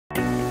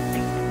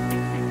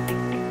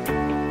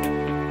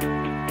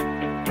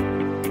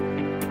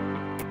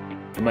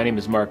My name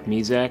is Mark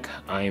Mizak.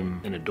 I'm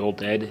an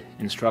adult ed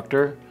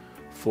instructor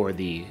for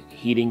the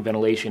Heating,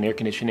 Ventilation, Air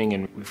Conditioning,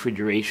 and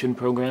Refrigeration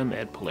program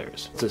at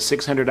Polaris. It's a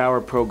 600-hour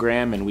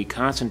program, and we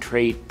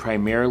concentrate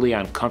primarily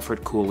on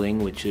comfort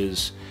cooling, which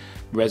is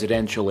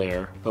residential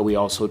air, but we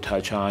also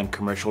touch on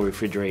commercial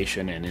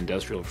refrigeration and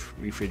industrial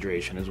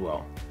refrigeration as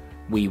well.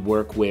 We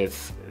work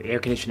with air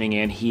conditioning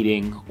and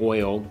heating,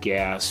 oil,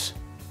 gas,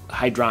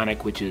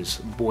 hydronic, which is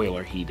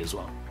boiler heat as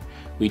well.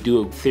 We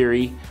do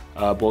theory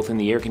both in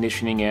the air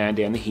conditioning end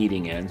and the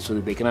heating end so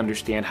that they can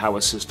understand how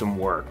a system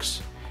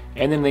works.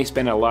 And then they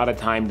spend a lot of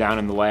time down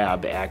in the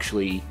lab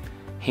actually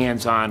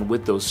hands-on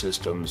with those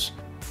systems,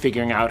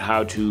 figuring out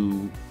how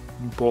to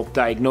both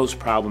diagnose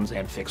problems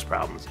and fix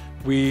problems.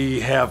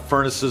 We have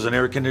furnaces and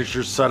air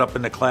conditioners set up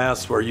in the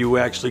class where you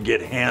actually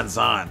get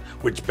hands-on,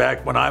 which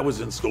back when I was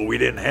in school, we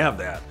didn't have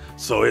that.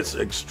 So it's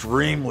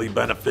extremely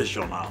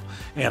beneficial now.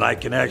 And I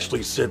can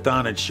actually sit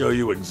down and show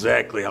you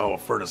exactly how a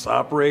furnace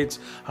operates,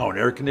 how an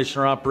air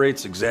conditioner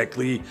operates,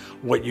 exactly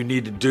what you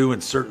need to do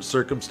in certain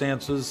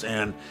circumstances.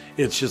 And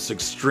it's just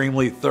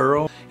extremely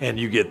thorough, and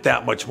you get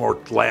that much more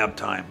lab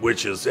time,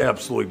 which is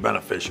absolutely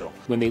beneficial.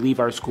 When they leave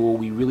our school,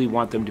 we really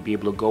want them to be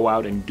able to go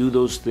out and do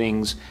those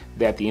things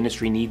that the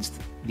industry needs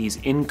these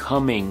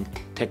incoming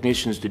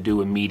technicians to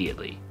do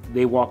immediately.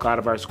 They walk out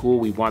of our school,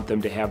 we want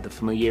them to have the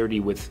familiarity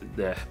with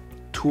the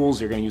tools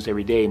they're going to use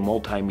every day: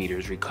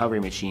 multimeters, recovery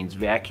machines,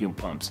 vacuum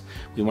pumps.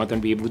 We want them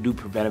to be able to do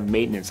preventive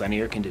maintenance on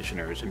air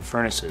conditioners and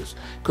furnaces,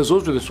 because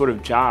those are the sort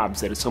of jobs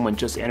that someone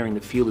just entering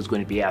the field is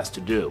going to be asked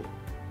to do.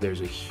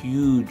 There's a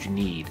huge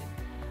need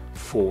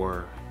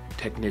for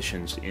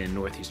technicians in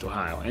Northeast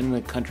Ohio and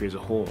the country as a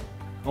whole.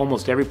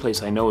 Almost every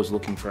place I know is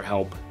looking for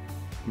help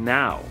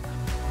now.